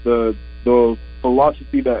earlier, the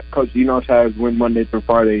philosophy that Coach Enos has, win Monday through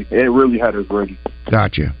Friday, it really had us ready.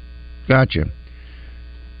 Gotcha.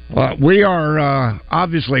 Well, we are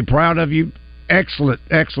obviously proud of you. Excellent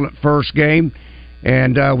first game,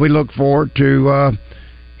 and we look forward to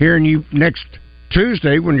hearing you next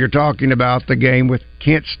Tuesday when you're talking about the game with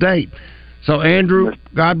Kent State. So, Andrew,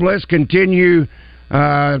 God bless. Continue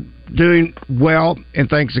doing well, and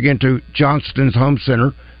thanks again to Johnston's Home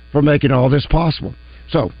Center for making all this possible.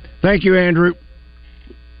 So, thank you, Andrew.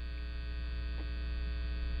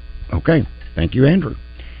 Okay, thank you, Andrew.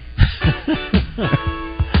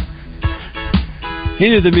 He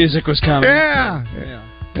knew the music was coming. Yeah.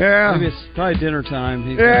 Maybe it's probably dinner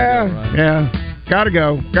time. Gotta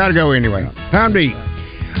go anyway. Time to eat.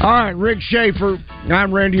 All right, Rick Shaeffer.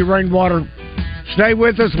 I'm Randy Rainwater. Stay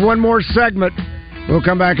with us. One more segment. We'll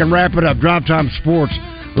come back and wrap it up. Drive Time Sports.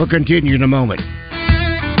 We'll continue in a moment.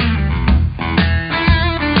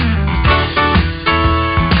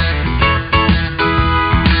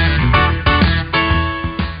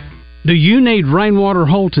 Do you need Rainwater,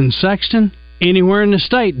 Holt, and Sexton? Anywhere in the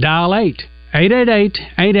state, dial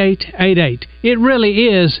 888-8888. It really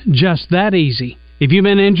is just that easy. If you've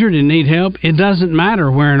been injured and need help, it doesn't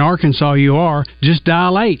matter where in Arkansas you are. Just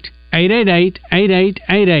dial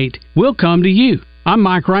 888-8888. We'll come to you. I'm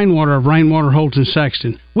Mike Rainwater of Rainwater, Holt, and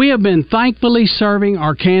Sexton. We have been thankfully serving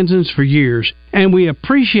Arkansans for years, and we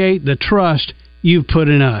appreciate the trust you've put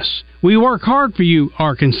in us. We work hard for you,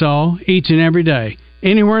 Arkansas, each and every day.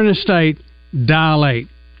 Anywhere in the state, dial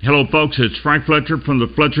Hello, folks. It's Frank Fletcher from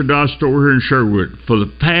the Fletcher Dodge store here in Sherwood. For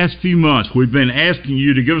the past few months, we've been asking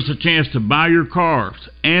you to give us a chance to buy your cars,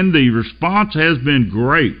 and the response has been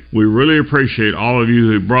great. We really appreciate all of you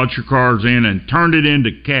who brought your cars in and turned it into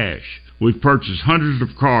cash. We've purchased hundreds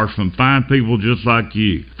of cars from fine people just like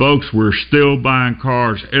you. Folks, we're still buying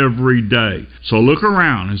cars every day. So look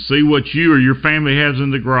around and see what you or your family has in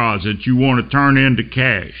the garage that you want to turn into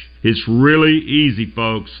cash. It's really easy,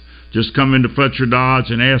 folks. Just come into Fletcher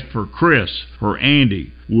Dodge and ask for Chris or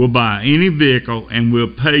Andy. We'll buy any vehicle and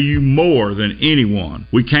we'll pay you more than anyone.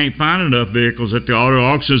 We can't find enough vehicles at the auto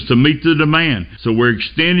auctions to meet the demand, so we're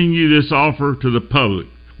extending you this offer to the public.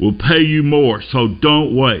 We'll pay you more, so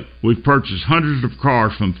don't wait. We've purchased hundreds of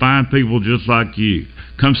cars from fine people just like you.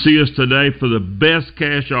 Come see us today for the best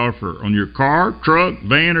cash offer on your car, truck,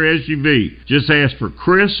 van, or SUV. Just ask for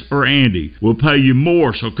Chris or Andy. We'll pay you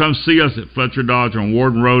more, so come see us at Fletcher Dodge on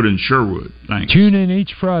Warden Road in Sherwood. Thanks. Tune in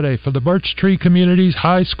each Friday for the Birch Tree Community's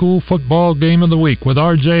High School Football Game of the Week with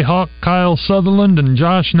R.J. Hawk, Kyle Sutherland, and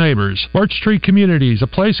Josh Neighbors. Birch Tree Communities, a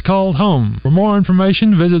place called home. For more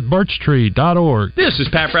information, visit birchtree.org. This is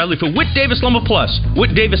Pat Bradley for Whit Davis Lumber Plus.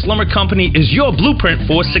 Whit Davis Lumber Company is your blueprint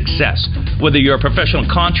for success. Whether you're a professional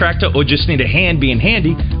contractor or just need a hand being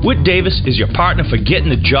handy, Whit Davis is your partner for getting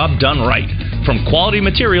the job done right. From quality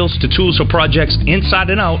materials to tools for projects inside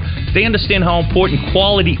and out, they understand how important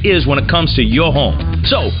quality is when it comes to your home.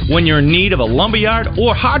 So, when you're in need of a lumberyard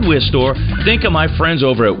or hardware store, think of my friends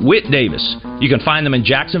over at Whit Davis. You can find them in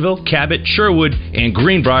Jacksonville, Cabot, Sherwood, and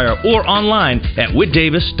Greenbrier, or online at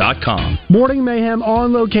whitdavis.com. Morning Mayhem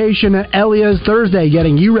on location at Elia's Thursday,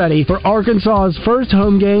 getting you ready for Arkansas's first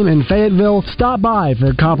home game in Fayetteville. Stop by for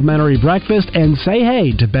a complimentary breakfast and say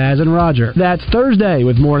hey to Baz and Roger. That's Thursday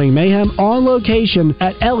with Morning Mayhem on location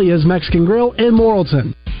at Elia's Mexican Grill in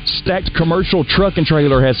Morrilton. Stacked Commercial Truck and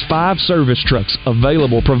Trailer has 5 service trucks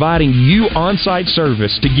available, providing you on-site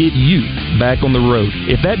service to get you back on the road.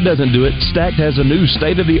 If that doesn't do it, Stacked has a new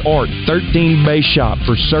state-of-the-art 13-bay shop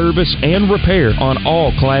for service and repair on all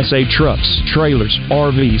Class A trucks, trailers,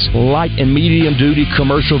 RVs, light and medium-duty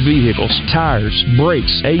commercial vehicles, tires,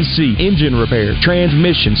 brakes, AC, engine repair,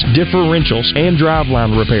 transmissions, differentials, and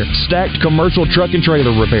driveline repair. Stacked Commercial Truck and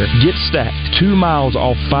Trailer Repair. Get Stacked 2 miles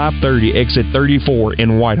off 530 exit 34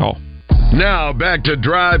 in Whitehall. Now back to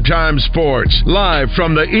Drive Time Sports, live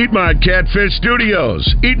from the Eat My Catfish studios.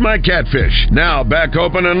 Eat My Catfish, now back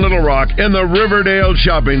open in Little Rock in the Riverdale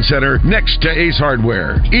Shopping Center next to Ace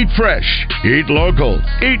Hardware. Eat fresh, eat local,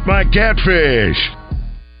 Eat My Catfish.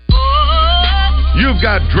 You've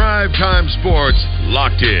got Drive Time Sports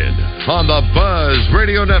locked in on the Buzz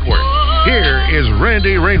Radio Network. Here is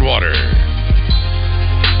Randy Rainwater.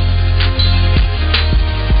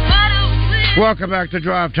 Welcome back to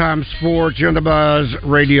Drive Time Sports. You're on the Buzz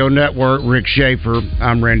Radio Network. Rick Shaeffer.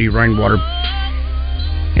 I'm Randy Rainwater.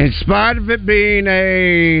 In spite of it being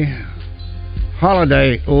a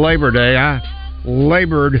holiday, Labor Day, I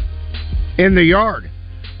labored in the yard.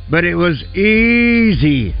 But it was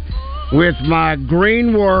easy with my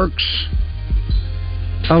Greenworks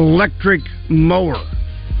electric mower,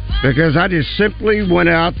 because I just simply went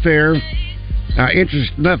out there.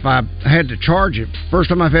 Interesting enough, I had to charge it. First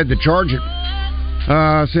time I've had to charge it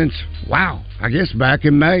since, I guess back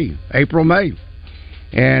in April, May.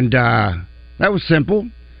 And that was simple.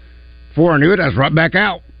 Before I knew it, I was right back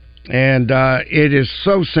out. And it is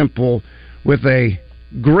so simple with a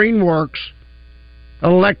Greenworks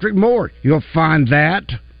electric mower. You'll find that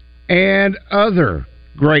and other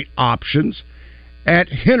great options at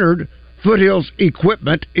Hennard Foothills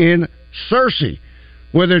Equipment in Searcy.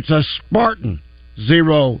 Whether it's a Spartan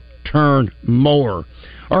zero-turn mower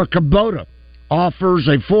or Kubota offers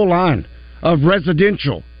a full line of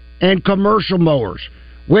residential and commercial mowers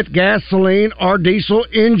with gasoline or diesel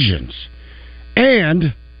engines.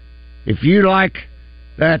 And if you like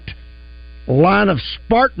that line of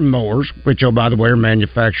Spartan mowers, which, oh, by the way, are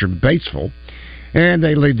manufactured in Batesville, and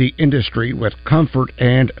they lead the industry with comfort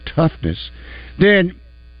and toughness, then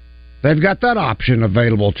they've got that option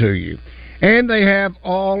available to you. And they have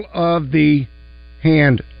all of the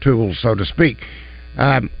hand tools, so to speak.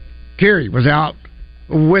 Kerry was out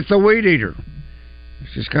with the weed eater.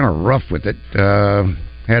 It's just kind of rough with it.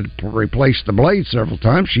 Had to replace the blade several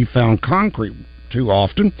times. She found concrete too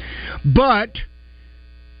often. But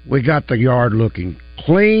we got the yard looking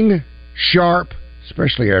clean, sharp,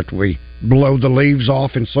 especially after we blow the leaves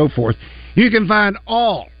off and so forth. You can find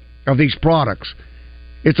all of these products.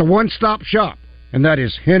 It's a one-stop shop, and that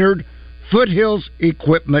is Hennard Foothills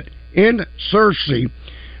Equipment in Searcy.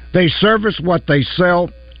 They service what they sell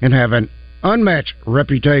and have an unmatched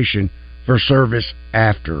reputation for service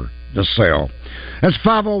after the cell. That's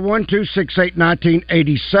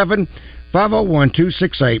 501-268-1987,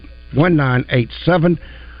 501-268-1987.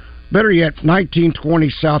 Better yet, 1920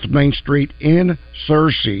 South Main Street in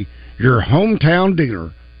Searcy, your hometown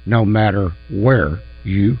dealer, no matter where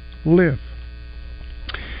you live.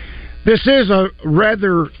 This is a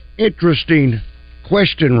rather interesting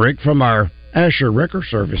question, Rick, from our Asher Record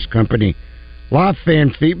Service Company. Live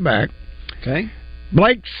fan feedback. Okay.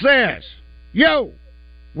 Blake says, yo,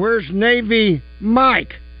 where's Navy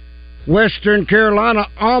Mike? Western Carolina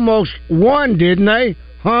almost won, didn't they?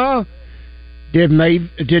 Huh? Did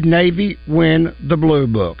Navy win the Blue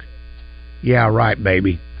Book? Yeah, right,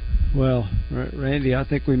 baby. Well, Randy, I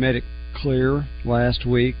think we made it clear last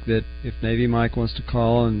week that if Navy Mike wants to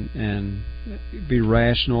call and be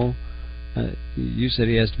rational, you said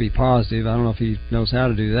he has to be positive. I don't know if he knows how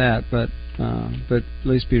to do that, but at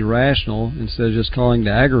least be rational instead of just calling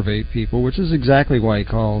to aggravate people, which is exactly why he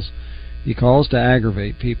calls. He calls to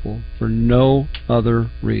aggravate people for no other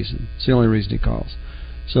reason. It's the only reason he calls.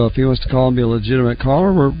 So if he wants to call and be a legitimate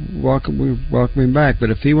caller, we welcome him back.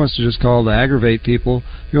 But if he wants to just call to aggravate people,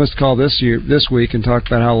 if he wants to call this week and talk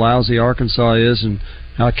about how lousy Arkansas is and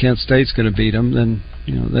how Kent State's going to beat them, then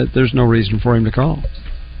there's no reason for him to call.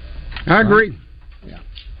 I agree. Yeah.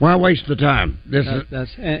 Why waste the time?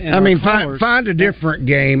 Find a different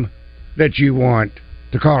game that you want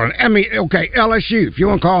to call it. I mean, okay, LSU. If you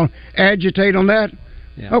want to call and agitate on that,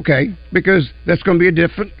 okay, because that's going to be a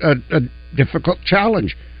difficult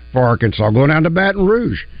challenge for Arkansas going down to Baton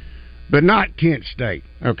Rouge, but not Kent State.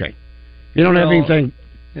 Okay, you don't have anything.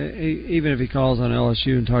 Even if he calls on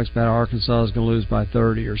LSU and talks about Arkansas is going to lose by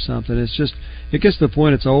 30 or something, it gets to the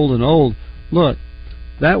point it's old and old. Look,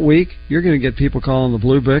 that week you're going to get people calling the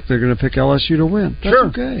Blue Book. They're going to pick LSU to win. That's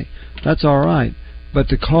okay. That's all right. But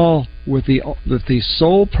to call with the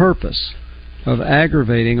sole purpose of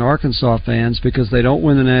aggravating Arkansas fans because they don't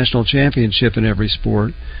win the national championship in every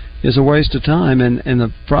sport is a waste of time. And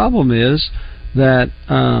the problem is that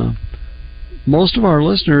most of our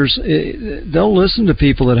listeners, they'll listen to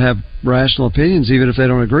people that have rational opinions even if they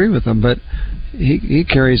don't agree with them. But he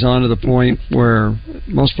carries on to the point where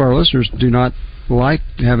most of our listeners do not like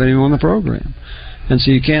having him on the program. And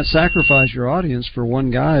so you can't sacrifice your audience for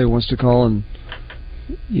one guy who wants to call and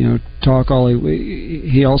talk all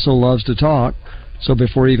he also loves to talk. So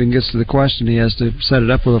before he even gets to the question, he has to set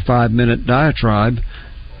it up with a 5-minute diatribe,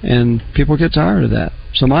 and people get tired of that.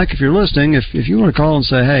 So, Mike, if you're listening, if you want to call and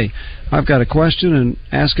say, hey, I've got a question and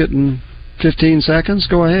ask it in 15 seconds,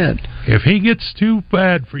 go ahead. If he gets too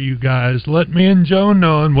bad for you guys, let me and Joe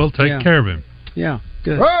know, and we'll take care of him. Yeah,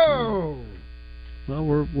 good. Whoa! Well,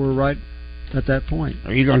 we're right at that point.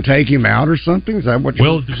 Are you going to take him out or something? Is that what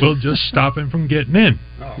we'll just stop him from getting in.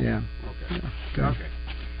 Oh, yeah. Okay. Okay.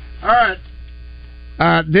 All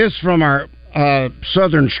right. This from our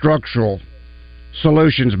Southern Structural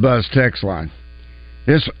Solutions Buzz text line.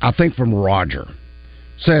 This, I think, from Roger.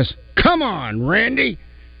 Says, come on, Randy.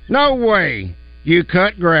 No way you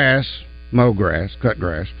cut grass,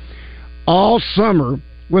 all summer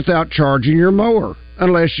without charging your mower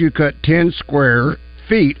unless you cut 10 square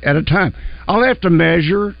feet at a time. I'll have to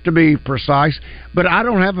measure to be precise, but I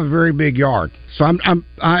don't have a very big yard. So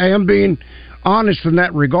I am being honest in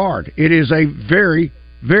that regard. It is a very,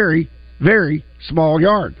 very, very small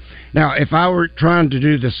yard. Now, if I were trying to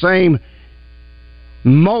do the same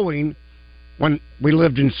mowing when we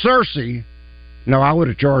lived in Searcy, no, I would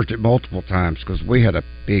have charged it multiple times because we had a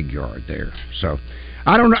big yard there. So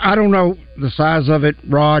I don't know the size of it,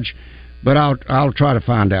 Raj, but I'll try to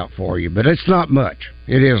find out for you. But it's not much.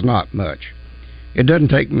 It is not much. It doesn't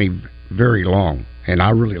take me very long, and I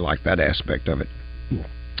really like that aspect of it.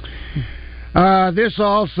 This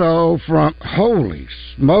also from, holy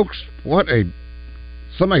smokes,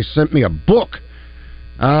 somebody sent me a book.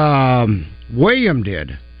 William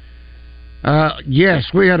did. Yes,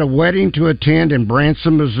 we had a wedding to attend in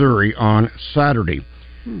Branson, Missouri on Saturday.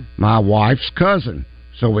 My wife's cousin,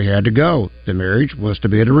 so we had to go. The marriage was to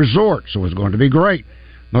be at a resort, so it was going to be great.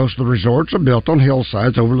 Most of the resorts are built on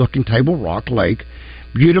hillsides overlooking Table Rock Lake.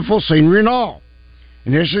 Beautiful scenery and all.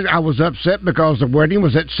 Initially, I was upset because the wedding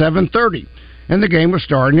was at 7:30, and the game was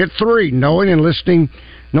starting at 3, knowing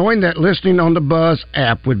that listening on the Buzz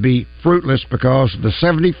app would be fruitless because of the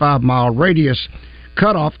 75-mile radius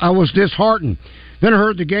cutoff. I was disheartened. Then I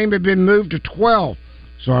heard the game had been moved to 12,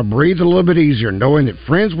 so I breathed a little bit easier, knowing that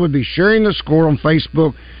friends would be sharing the score on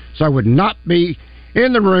Facebook, so I would not be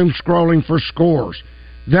in the room scrolling for scores.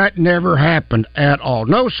 That never happened at all.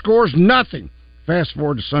 No scores, nothing. Fast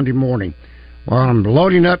forward to Sunday morning. While I'm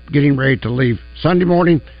loading up, getting ready to leave Sunday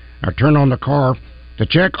morning, I turn on the car to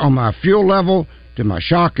check on my fuel level to my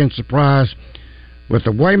shock and surprise, with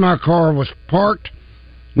the way my car was parked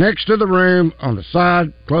next to the room on the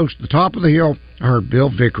side close to the top of the hill, I heard Bill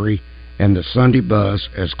Vickery and the Sunday Buzz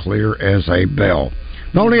as clear as a bell.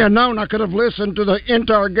 If only I'd known, I could have listened to the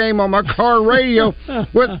entire game on my car radio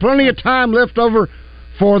with plenty of time left over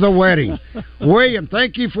for the wedding. William,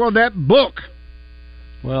 thank you for that book.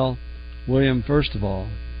 Well, William, first of all,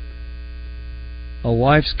 a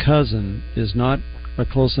wife's cousin is not a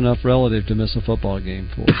close enough relative to miss a football game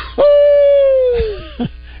for.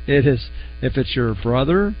 It is, if it's your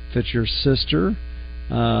brother, if it's your sister,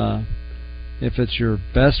 if it's your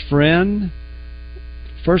best friend,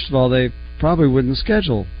 first of all, they probably wouldn't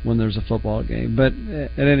schedule when there's a football game. But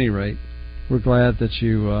at any rate, we're glad that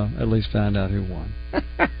you at least found out who won.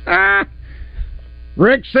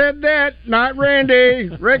 Rick said that, not Randy.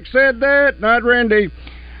 Rick said that, not Randy.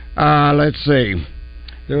 Let's see.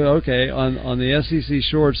 Okay, on the SEC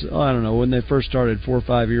shorts, I don't know, when they first started 4 or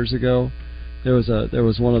 5 years ago, there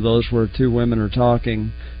was one of those where two women are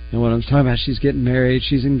talking, and what I'm talking about, she's getting married,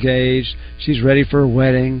 she's engaged, she's ready for a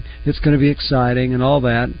wedding, it's going to be exciting and all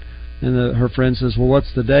that. And her friend says, well,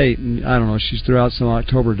 what's the date? And I don't know, she threw out some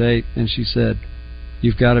October date, and she said,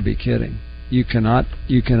 you've got to be kidding. You cannot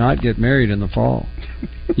get married in the fall.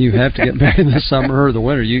 You have to get married in the summer or the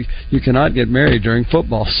winter. You cannot get married during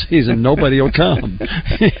football season. Nobody will come.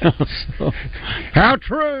 So. How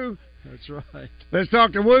true. That's right. Let's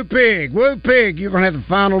talk to Woo Pig. Woo Pig, you're going to have the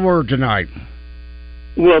final word tonight.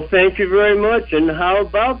 Well, thank you very much. And how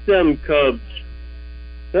about them Cubs?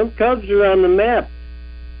 Them Cubs are on the map.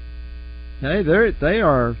 Hey, they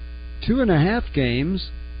are 2.5 games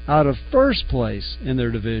out of first place in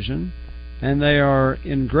their division, and they are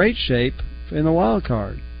in great shape in the wild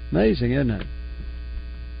card. Amazing, isn't it?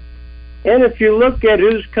 And if you look at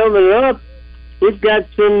who's coming up, we've got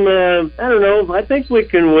some, I don't know, I think we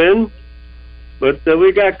can win. But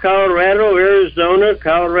we got Colorado, Arizona,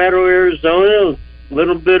 a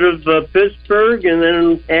little bit of Pittsburgh, and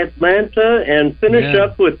then Atlanta, and finish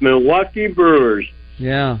up with Milwaukee Brewers.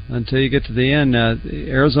 Yeah, until you get to the end.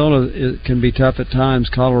 Arizona can be tough at times.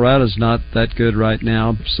 Colorado's not that good right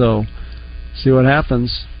now, so see what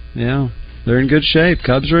happens. Yeah, they're in good shape.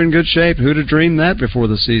 Cubs are in good shape. Who'd have dreamed that before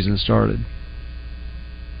the season started?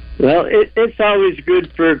 Well, it's always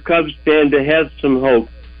good for a Cubs fan to have some hope.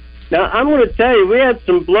 Now, I'm going to tell you, we had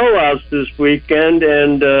some blowouts this weekend,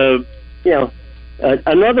 and,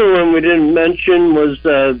 another one we didn't mention was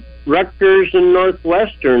Rutgers and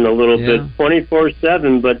Northwestern a little bit,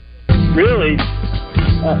 24-7, but really,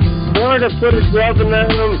 Florida put a drubbing on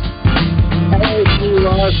them. LSU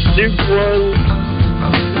lost, Duke won.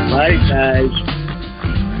 My guys.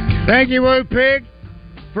 Thank you, Woo Pig.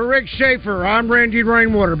 For Rick Shaeffer, I'm Randy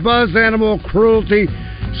Rainwater. Buzz Animal Cruelty.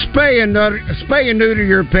 Spay and neuter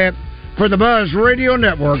your pet for the Buzz Radio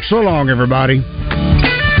Network. So long, everybody.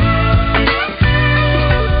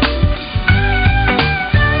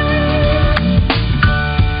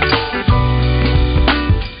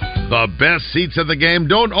 The best seats at the game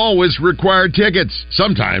don't always require tickets.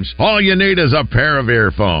 Sometimes all you need is a pair of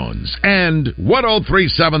earphones. And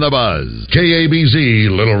 103.7 The Buzz, KABZ,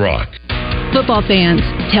 Little Rock. Football fans,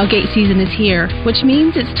 tailgate season is here, which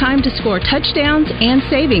means it's time to score touchdowns and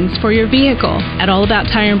savings for your vehicle. At All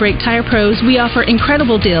About Tire and Brake Tire Pros, we offer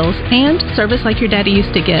incredible deals and service like your daddy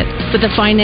used to get, with a fine